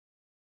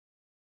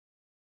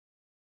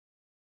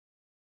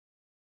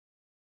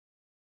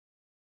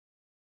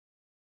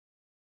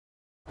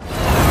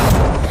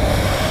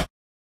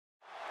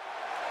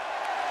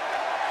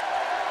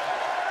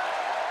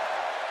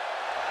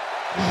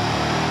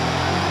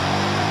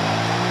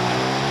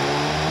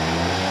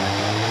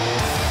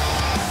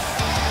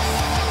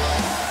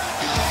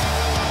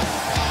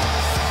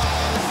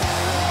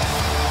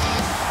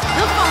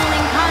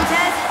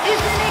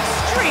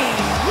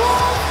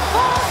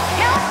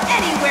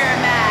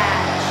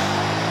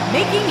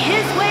Making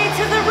his way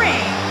to the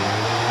ring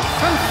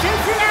from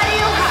Cincinnati,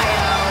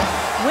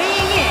 Ohio,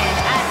 weighing in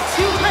at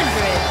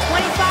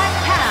 225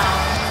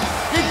 pounds,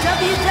 the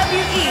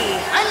WWE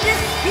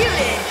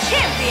Undisputed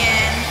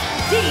Champion,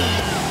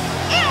 Dean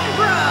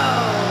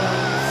Ambrose.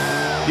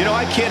 You know,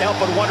 I can't help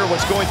but wonder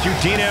what's going through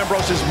Dean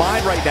Ambrose's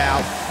mind right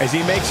now as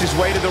he makes his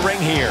way to the ring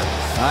here.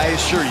 I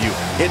assure you,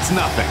 it's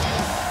nothing.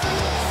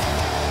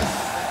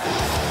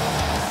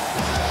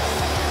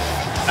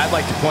 I'd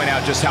like to point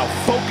out just how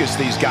focused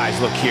these guys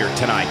look here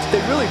tonight.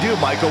 They really do,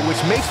 Michael, which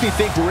makes me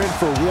think we're in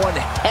for one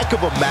heck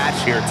of a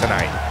match here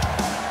tonight.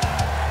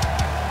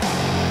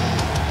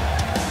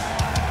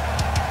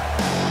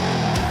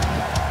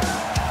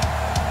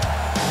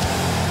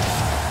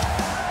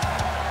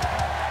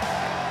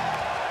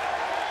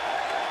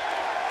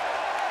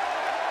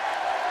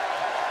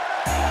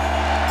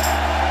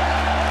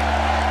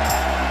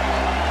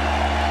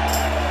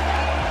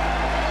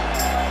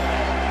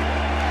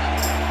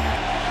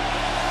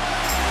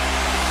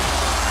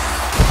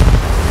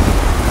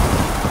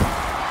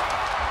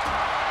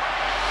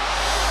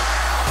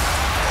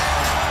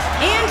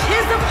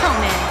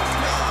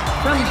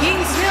 From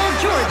Gainesville,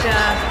 Georgia,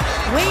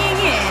 weighing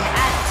in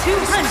at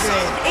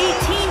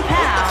 218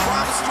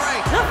 pounds,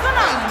 the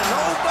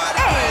phenomenal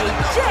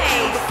AJ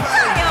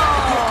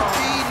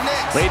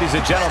Styles. Ladies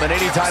and gentlemen,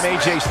 anytime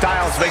AJ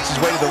Styles makes his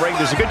way to the ring,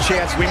 there's a good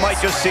chance we might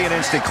just see an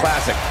instant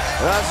classic.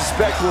 And I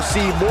suspect we'll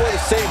see more of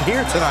the same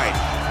here tonight.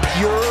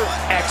 Pure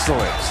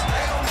excellence.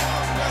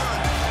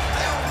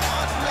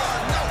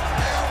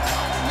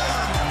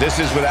 This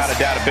is without a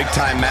doubt a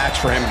big-time match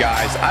for him,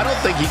 guys. I don't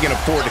think he can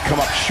afford to come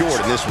up short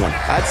in this one.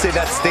 I'd say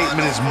that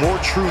statement is more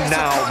true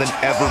now than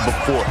ever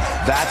before.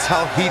 That's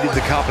how heated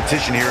the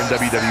competition here in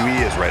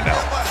WWE is right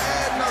now.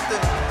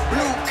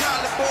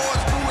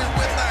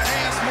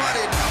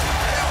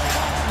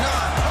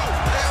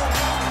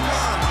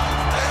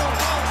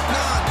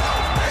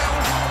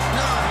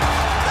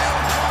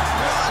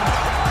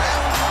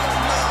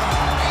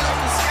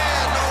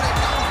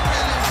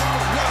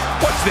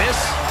 What's this?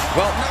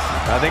 Well,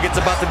 I think it's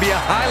about to be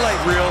a highlight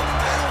reel.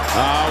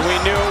 We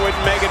knew it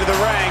wouldn't make it to the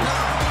ring.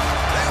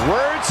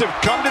 Words have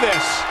come to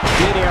this.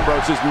 Dean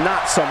Ambrose is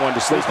not someone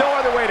to sleep. There's no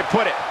other way to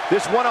put it.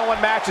 This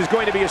one-on-one match is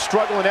going to be a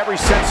struggle in every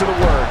sense of the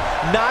word.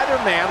 Neither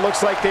man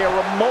looks like they are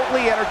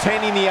remotely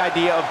entertaining the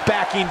idea of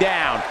backing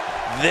down.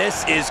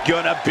 This is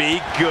gonna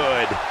be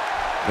good.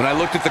 When I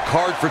looked at the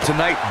card for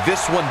tonight,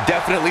 this one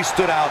definitely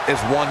stood out as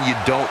one you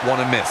don't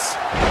want to miss.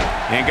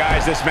 And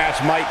guys, this match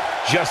might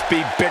just be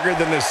bigger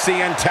than the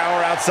CN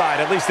Tower outside.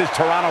 At least this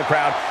Toronto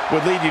crowd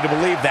would lead you to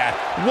believe that.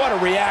 What a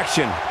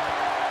reaction.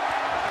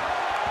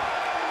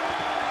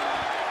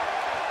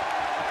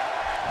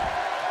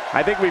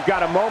 I think we've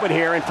got a moment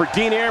here, and for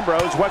Dean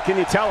Ambrose, what can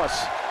you tell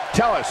us?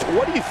 Tell us,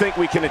 what do you think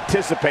we can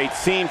anticipate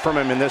seeing from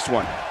him in this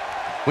one?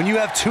 When you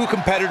have two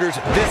competitors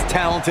this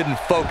talented and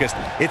focused,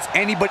 it's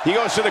anybody. He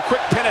goes for the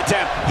quick pin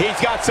attempt. He's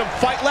got some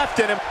fight left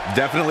in him.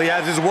 Definitely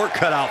has his work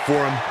cut out for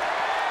him.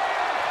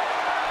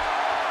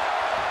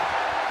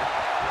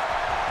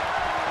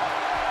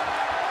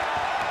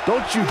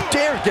 Don't you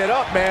dare get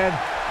up, man.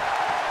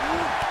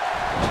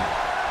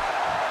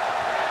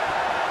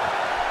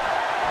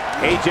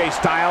 AJ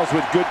Styles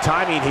with good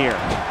timing here.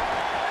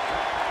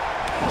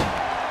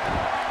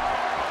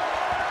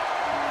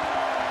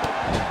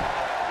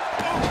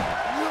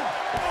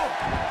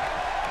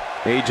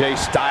 AJ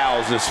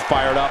Styles is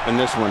fired up in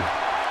this one.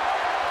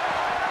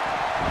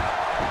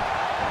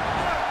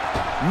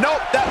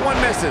 Nope, that one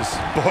misses.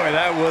 Boy,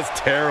 that was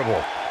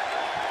terrible.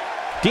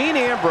 Dean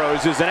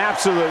Ambrose is an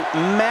absolute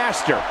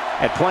master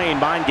at playing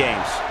mind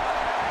games.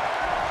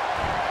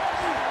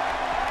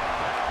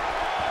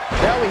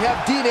 Now we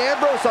have Dean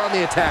Ambrose on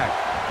the attack.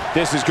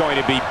 This is going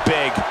to be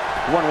big,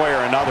 one way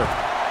or another.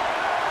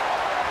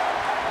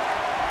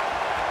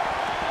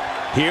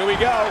 Here we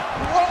go.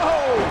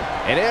 Whoa!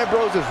 And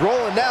Ambrose is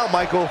rolling now,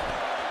 Michael.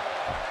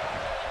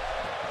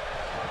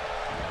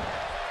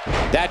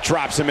 That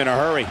drops him in a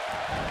hurry.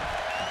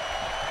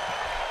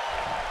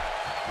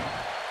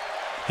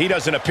 He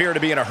doesn't appear to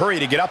be in a hurry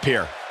to get up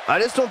here. I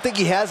just don't think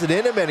he has it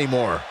in him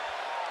anymore.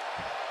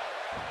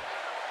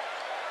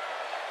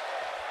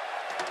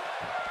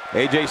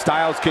 AJ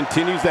Styles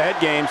continues the head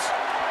games.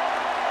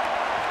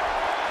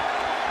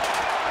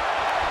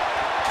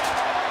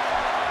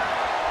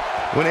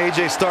 When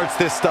AJ starts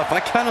this stuff, I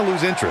kind of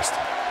lose interest.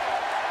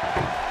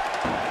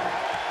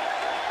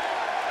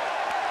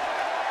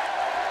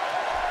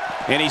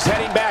 And he's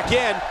heading back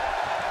in.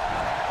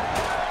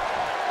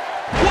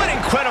 What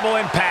incredible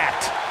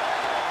impact.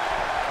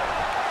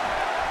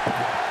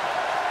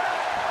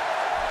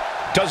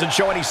 Doesn't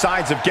show any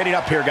signs of getting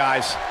up here,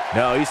 guys.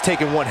 No, he's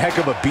taking one heck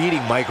of a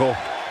beating, Michael.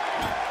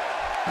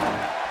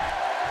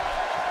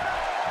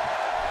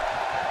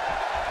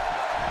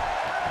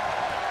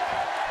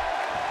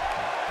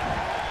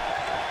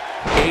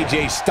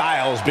 AJ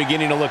Styles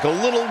beginning to look a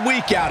little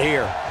weak out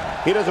here.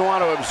 He doesn't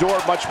want to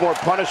absorb much more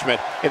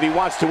punishment if he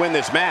wants to win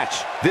this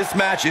match. This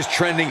match is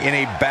trending in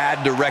a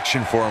bad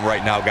direction for him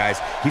right now, guys.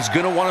 He's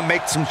going to want to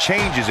make some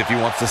changes if he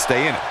wants to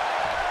stay in it.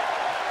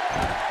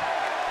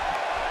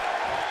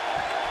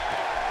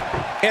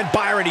 And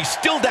Byron, he's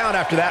still down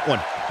after that one.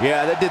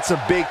 Yeah, that did some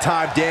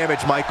big-time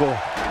damage, Michael.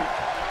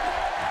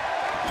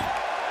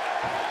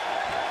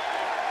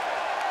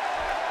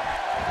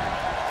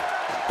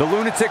 The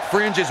Lunatic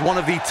Fringe is one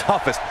of the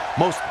toughest,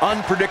 most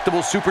unpredictable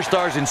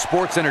superstars in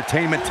sports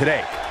entertainment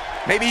today.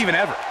 Maybe even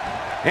ever.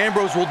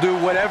 Ambrose will do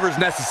whatever is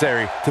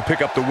necessary to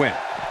pick up the win.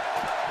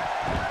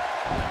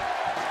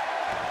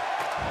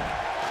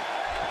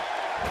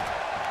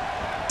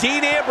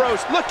 Dean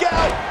Ambrose, look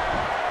out!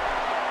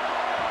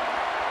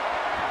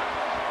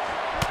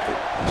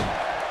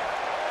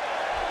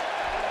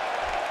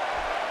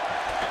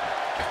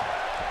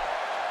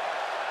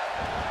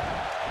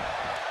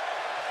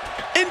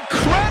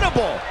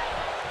 Incredible!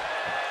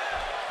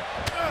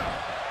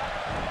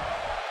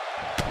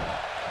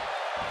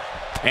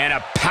 And a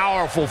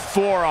powerful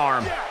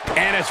forearm.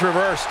 And it's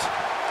reversed.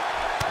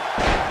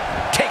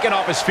 Taken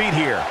off his feet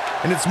here.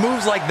 And it's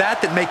moves like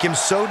that that make him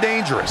so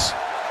dangerous.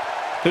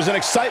 There's an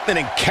excitement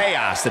and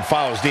chaos that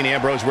follows Dean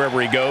Ambrose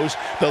wherever he goes.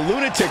 The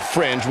Lunatic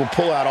Fringe will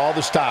pull out all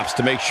the stops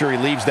to make sure he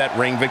leaves that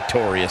ring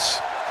victorious.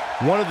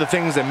 One of the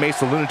things that makes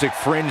the Lunatic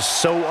Fringe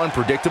so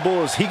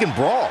unpredictable is he can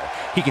brawl.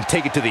 He can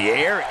take it to the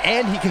air,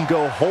 and he can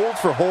go hold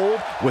for hold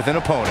with an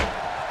opponent.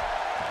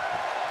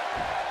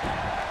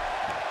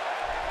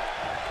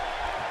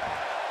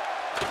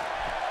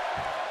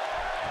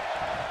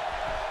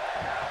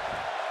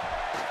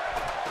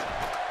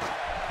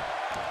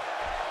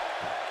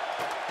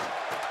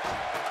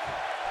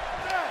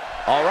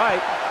 All right.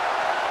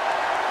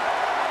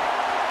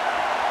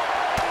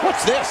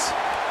 What's this?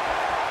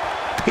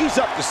 He's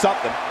up to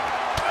something.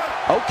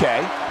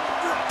 Okay.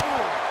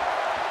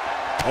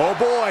 Oh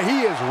boy,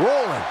 he is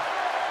rolling.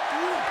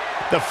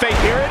 The fake,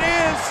 here it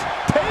is.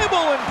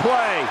 Table in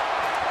play.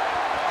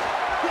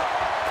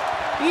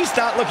 He's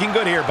not looking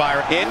good here,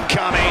 Byron.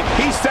 Incoming.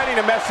 He's sending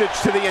a message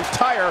to the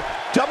entire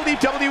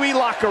WWE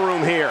locker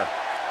room here.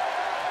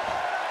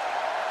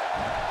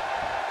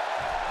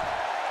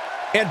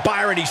 And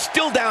Byron, he's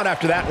still down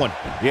after that one.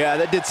 Yeah,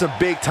 that did some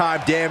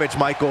big-time damage,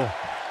 Michael.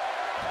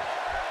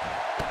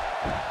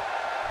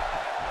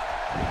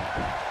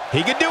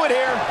 He could do it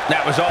here.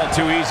 That was all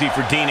too easy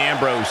for Dean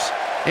Ambrose.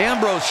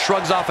 Ambrose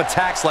shrugs off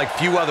attacks like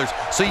few others,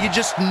 so you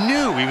just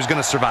knew he was going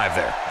to survive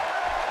there.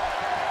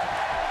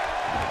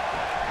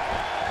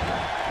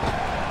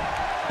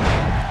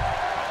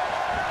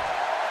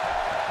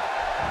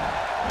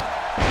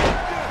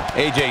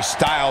 AJ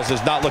Styles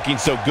is not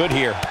looking so good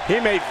here. He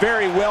may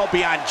very well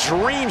be on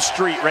Dream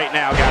Street right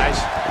now,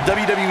 guys.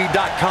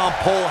 WWE.com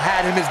poll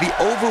had him as the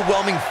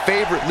overwhelming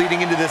favorite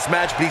leading into this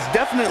match, but he's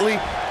definitely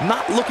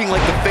not looking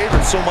like the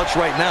favorite so much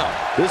right now.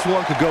 This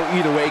one could go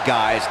either way,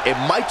 guys. It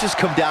might just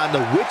come down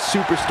to which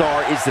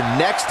superstar is the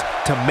next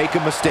to make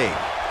a mistake.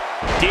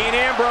 Dean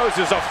Ambrose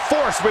is a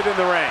force within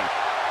the ring.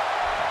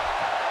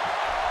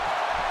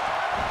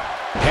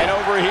 Head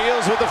over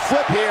heels with a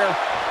flip here.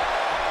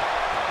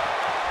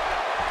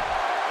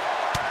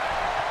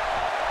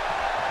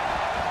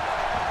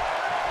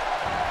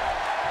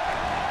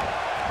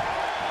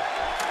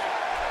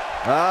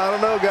 I don't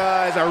know,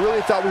 guys. I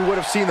really thought we would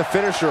have seen the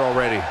finisher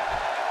already.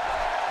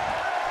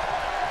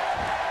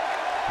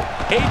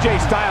 AJ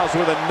Styles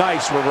with a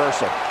nice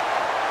reversal.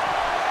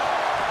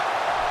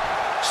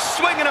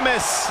 Swing and a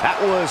miss.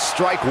 That was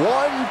strike 1,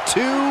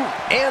 2,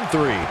 and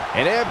 3.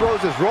 And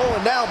Ambrose is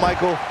rolling now,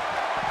 Michael.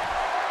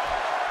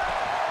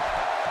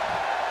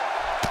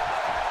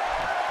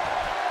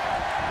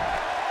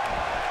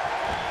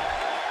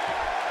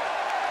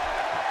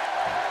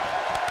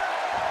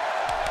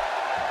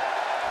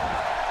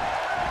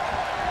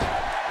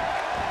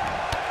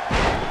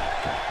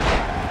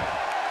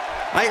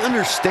 I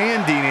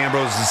understand Dean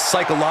Ambrose's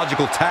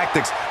psychological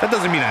tactics. That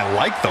doesn't mean I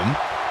like them.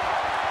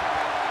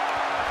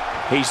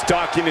 He's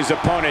stalking his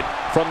opponent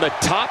from the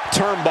top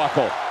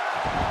turnbuckle.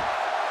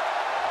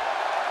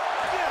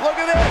 Look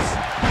at this.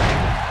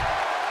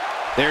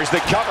 There's the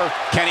cover.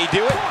 Can he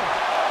do it? 1,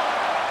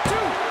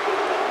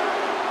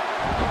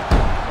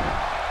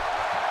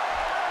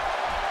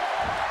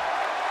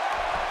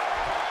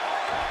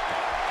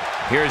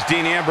 2. Here's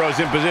Dean Ambrose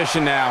in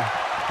position now.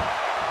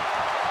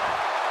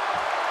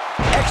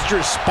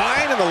 Extra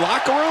spine in the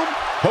locker room?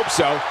 Hope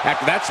so,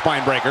 after that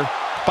spine breaker.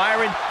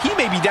 Byron, he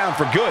may be down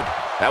for good.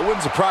 That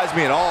wouldn't surprise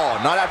me at all,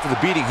 not after the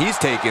beating he's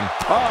taken.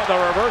 Oh, the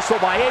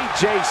reversal by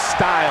AJ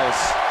Styles.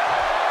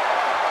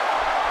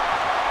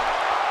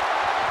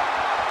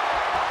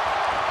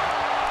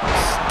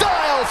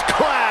 Styles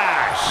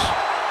clash!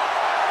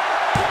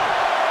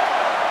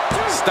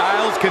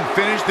 Styles can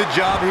finish the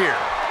job here.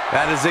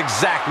 That is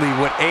exactly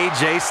what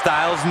AJ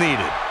Styles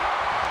needed.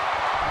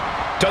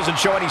 Doesn't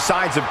show any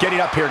signs of getting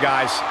up here,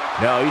 guys.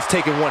 No, he's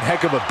taking one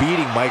heck of a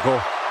beating,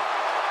 Michael.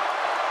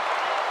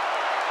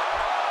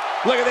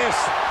 Look at this.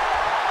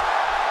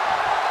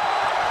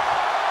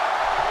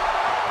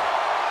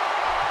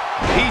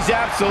 He's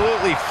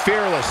absolutely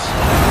fearless.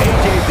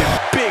 AJ's in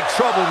big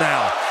trouble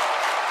now.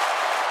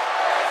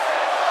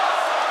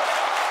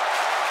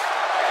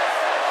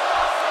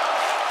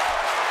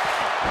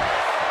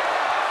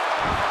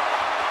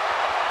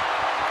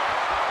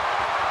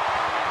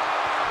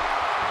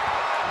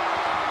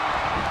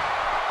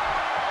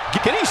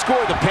 Can he score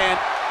the pin?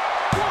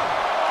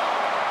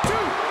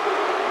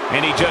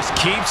 And he just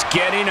keeps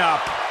getting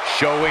up.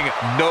 Showing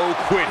no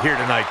quit here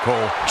tonight,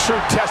 Cole. True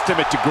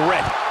testament to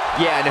grit.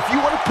 Yeah, and if you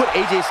want to put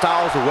AJ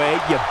Styles away,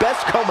 you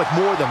best come with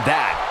more than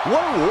that.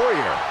 What a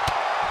warrior.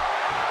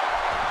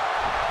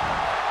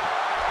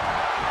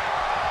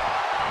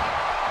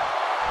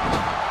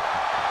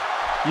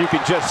 You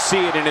can just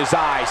see it in his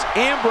eyes.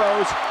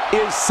 Ambrose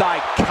is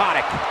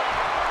psychotic.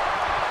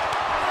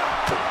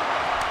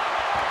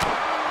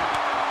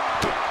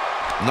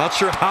 Not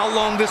sure how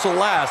long this will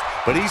last,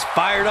 but he's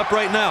fired up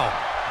right now.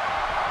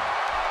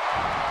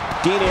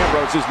 Dean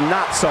Ambrose is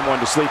not someone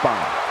to sleep on.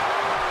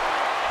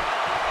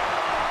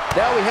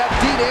 Now we have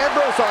Dean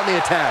Ambrose on the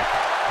attack.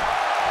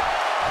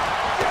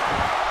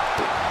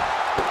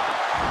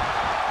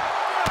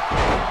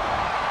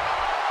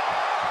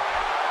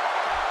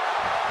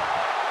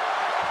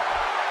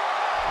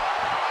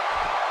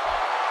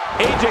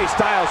 AJ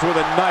Styles with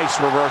a nice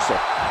reversal.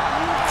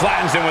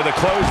 Flattens him with a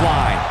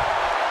clothesline.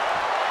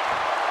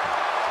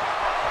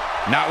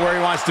 Not where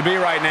he wants to be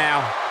right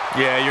now.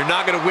 Yeah, you're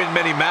not going to win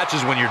many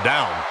matches when you're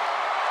down.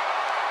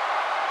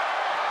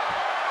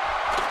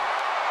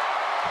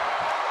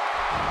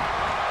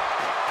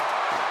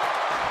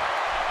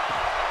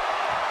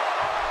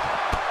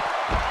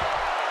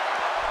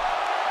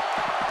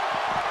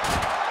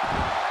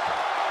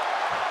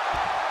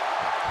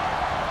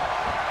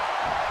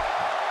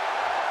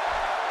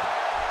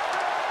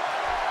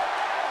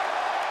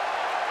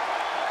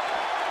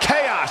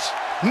 Chaos,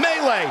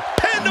 melee,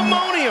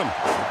 pandemonium.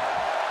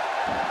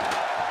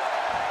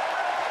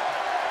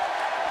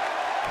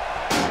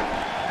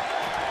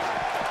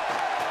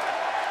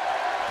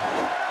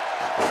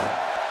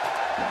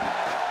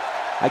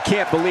 I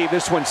can't believe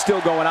this one's still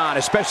going on,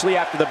 especially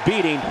after the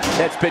beating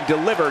that's been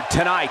delivered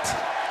tonight.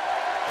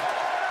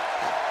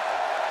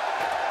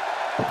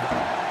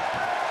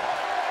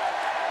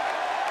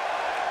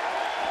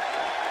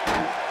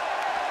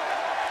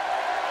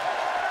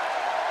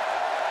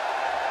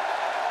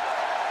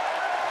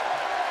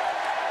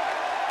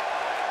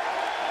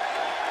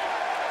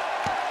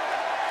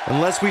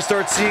 Unless we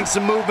start seeing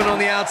some movement on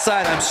the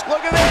outside,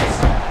 Look at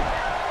this!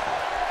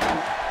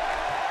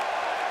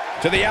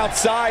 To the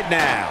outside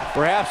now.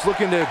 Perhaps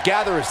looking to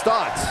gather his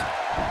thoughts.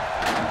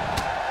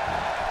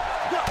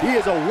 He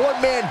is a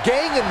one-man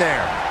gang in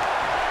there.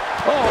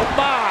 Oh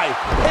my!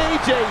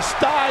 AJ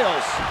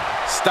Styles!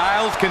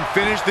 Styles can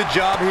finish the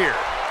job here.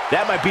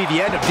 That might be the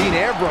end of Dean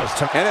Ambrose.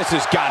 And this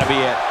has got to be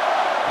it.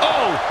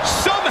 Oh,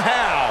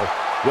 somehow!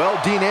 Well,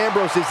 Dean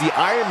Ambrose is the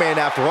Iron Man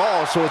after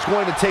all, so it's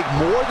going to take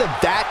more than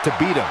that to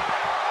beat him.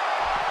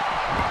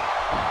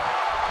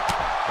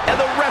 And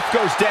the ref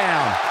goes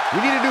down. We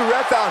need a new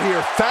ref out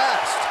here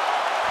fast.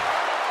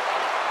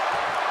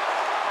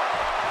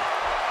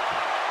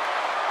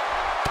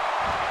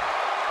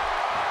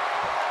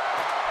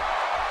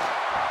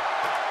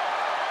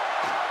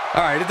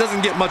 All right, it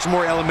doesn't get much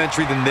more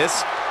elementary than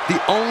this. The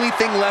only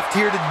thing left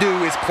here to do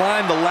is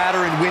climb the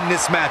ladder and win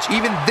this match.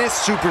 Even this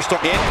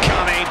superstar...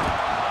 Incoming.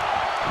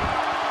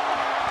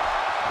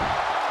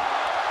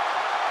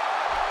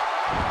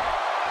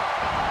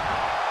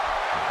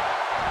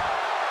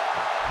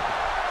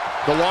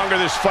 The longer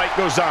this fight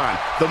goes on,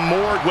 the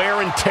more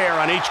wear and tear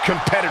on each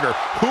competitor.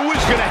 Who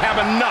is going to have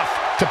enough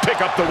to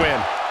pick up the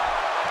win?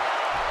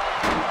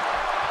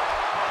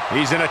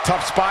 He's in a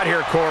tough spot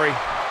here, Corey.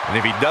 And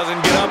if he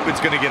doesn't get up,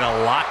 it's going to get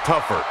a lot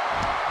tougher.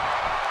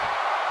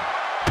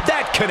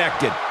 That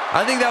connected.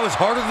 I think that was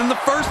harder than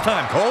the first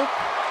time, Cole.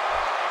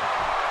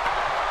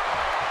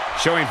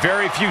 Showing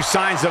very few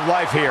signs of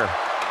life here.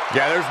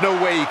 Yeah, there's no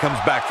way he comes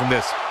back from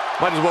this.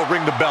 Might as well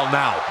ring the bell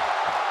now.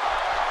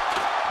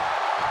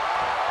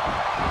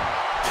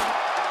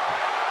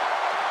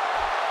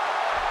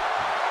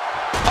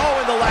 Oh,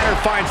 and the ladder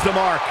finds the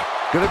mark.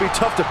 Gonna be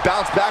tough to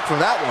bounce back from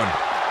that one.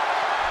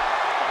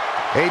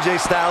 AJ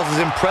Styles is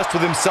impressed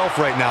with himself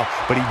right now,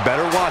 but he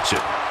better watch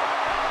it.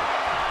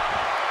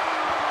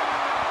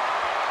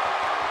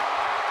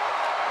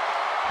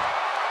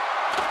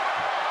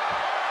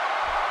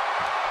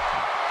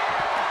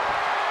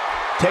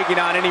 Taking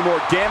on any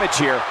more damage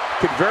here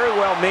could very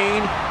well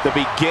mean the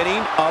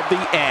beginning of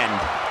the end.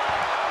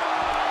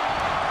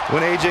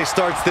 When AJ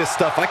starts this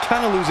stuff, I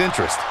kind of lose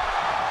interest.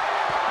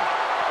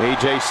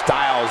 AJ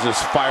Styles is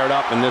fired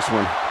up in this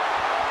one.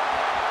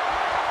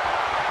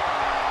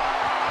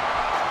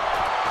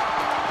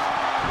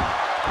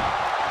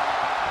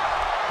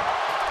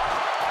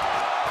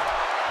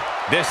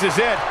 This is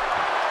it.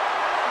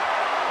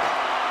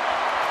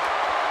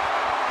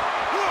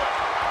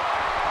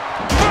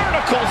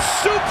 Vertical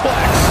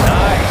suplex.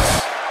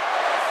 Nice.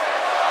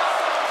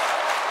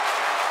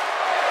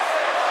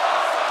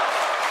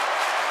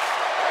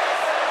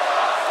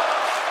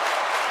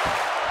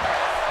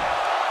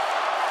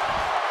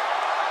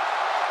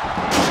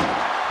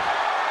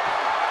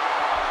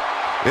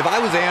 If I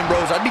was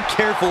Ambrose, I'd be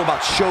careful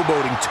about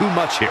showboating too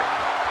much here.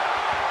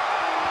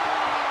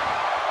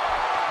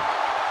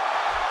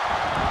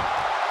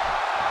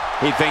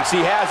 He thinks he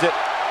has it.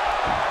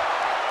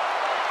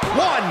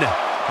 1,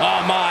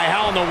 Oh my,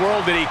 how in the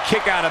world did he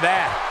kick out of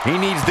that? He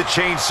needs to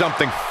change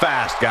something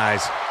fast,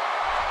 guys.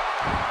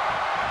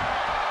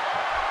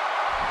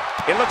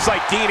 It looks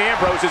like Dean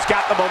Ambrose has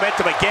got the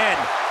momentum again.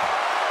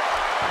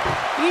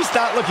 He's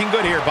not looking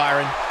good here,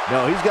 Byron.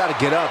 No, he's got to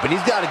get up, and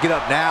he's got to get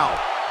up now.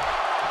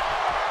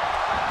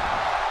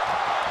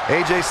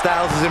 AJ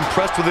Styles is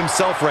impressed with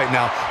himself right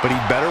now, but he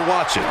better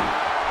watch it.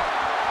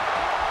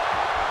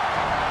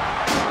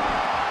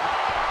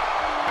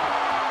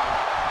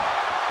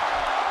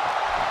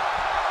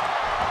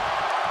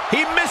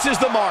 He misses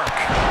the mark.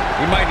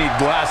 He might need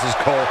glasses,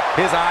 Cole.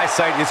 His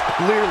eyesight is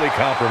clearly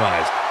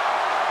compromised.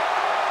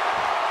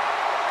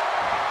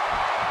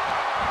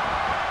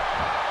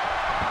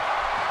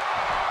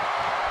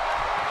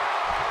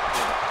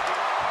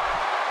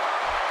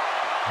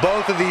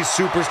 Both of these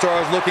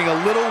superstars looking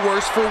a little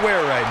worse for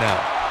wear right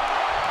now.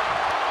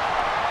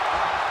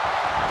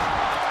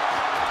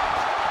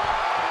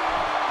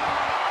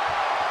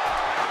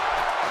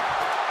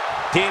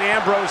 Dean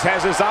Ambrose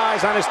has his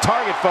eyes on his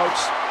target,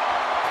 folks.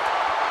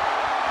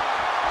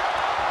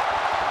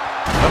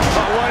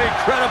 Oh, what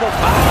incredible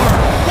power.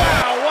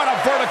 Wow, what a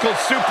vertical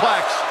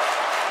suplex.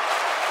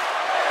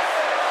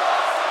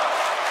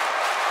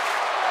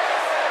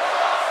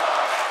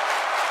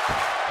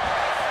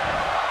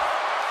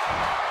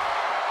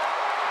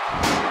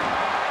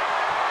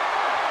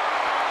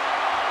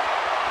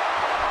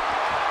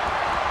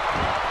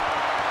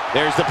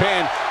 There's the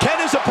pin. Can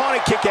his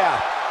opponent kick out?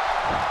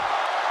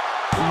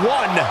 1,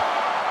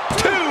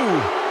 2,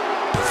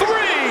 3.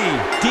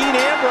 Dean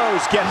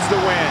Ambrose gets the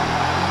win.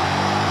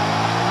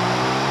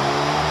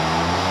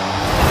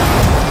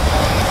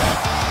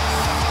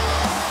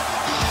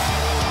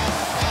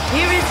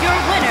 Here is your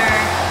winner,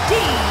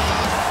 Dean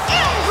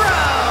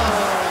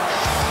Ambrose.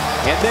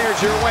 And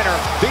there's your winner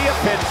via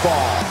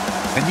pinfall.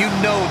 And you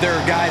know there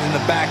are guys in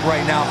the back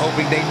right now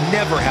hoping they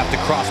never have to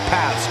cross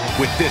paths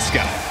with this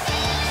guy.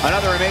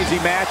 Another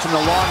amazing match in the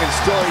long and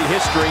storied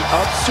history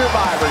of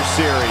Survivor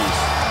Series.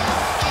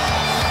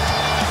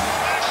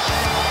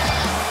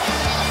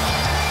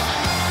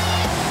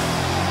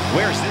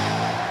 Where's it?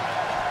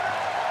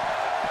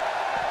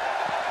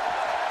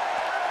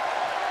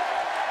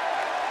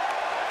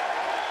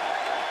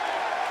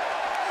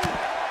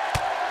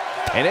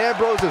 And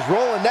Ambrose is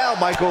rolling now,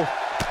 Michael.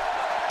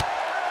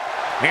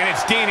 And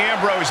it's Dean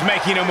Ambrose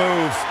making a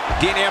move.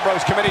 Dean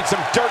Ambrose committing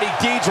some dirty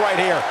deeds right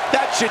here.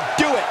 That should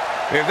do it.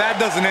 If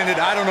that doesn't end it,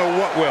 I don't know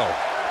what will.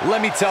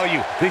 Let me tell you,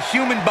 the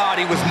human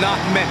body was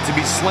not meant to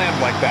be slammed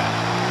like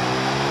that.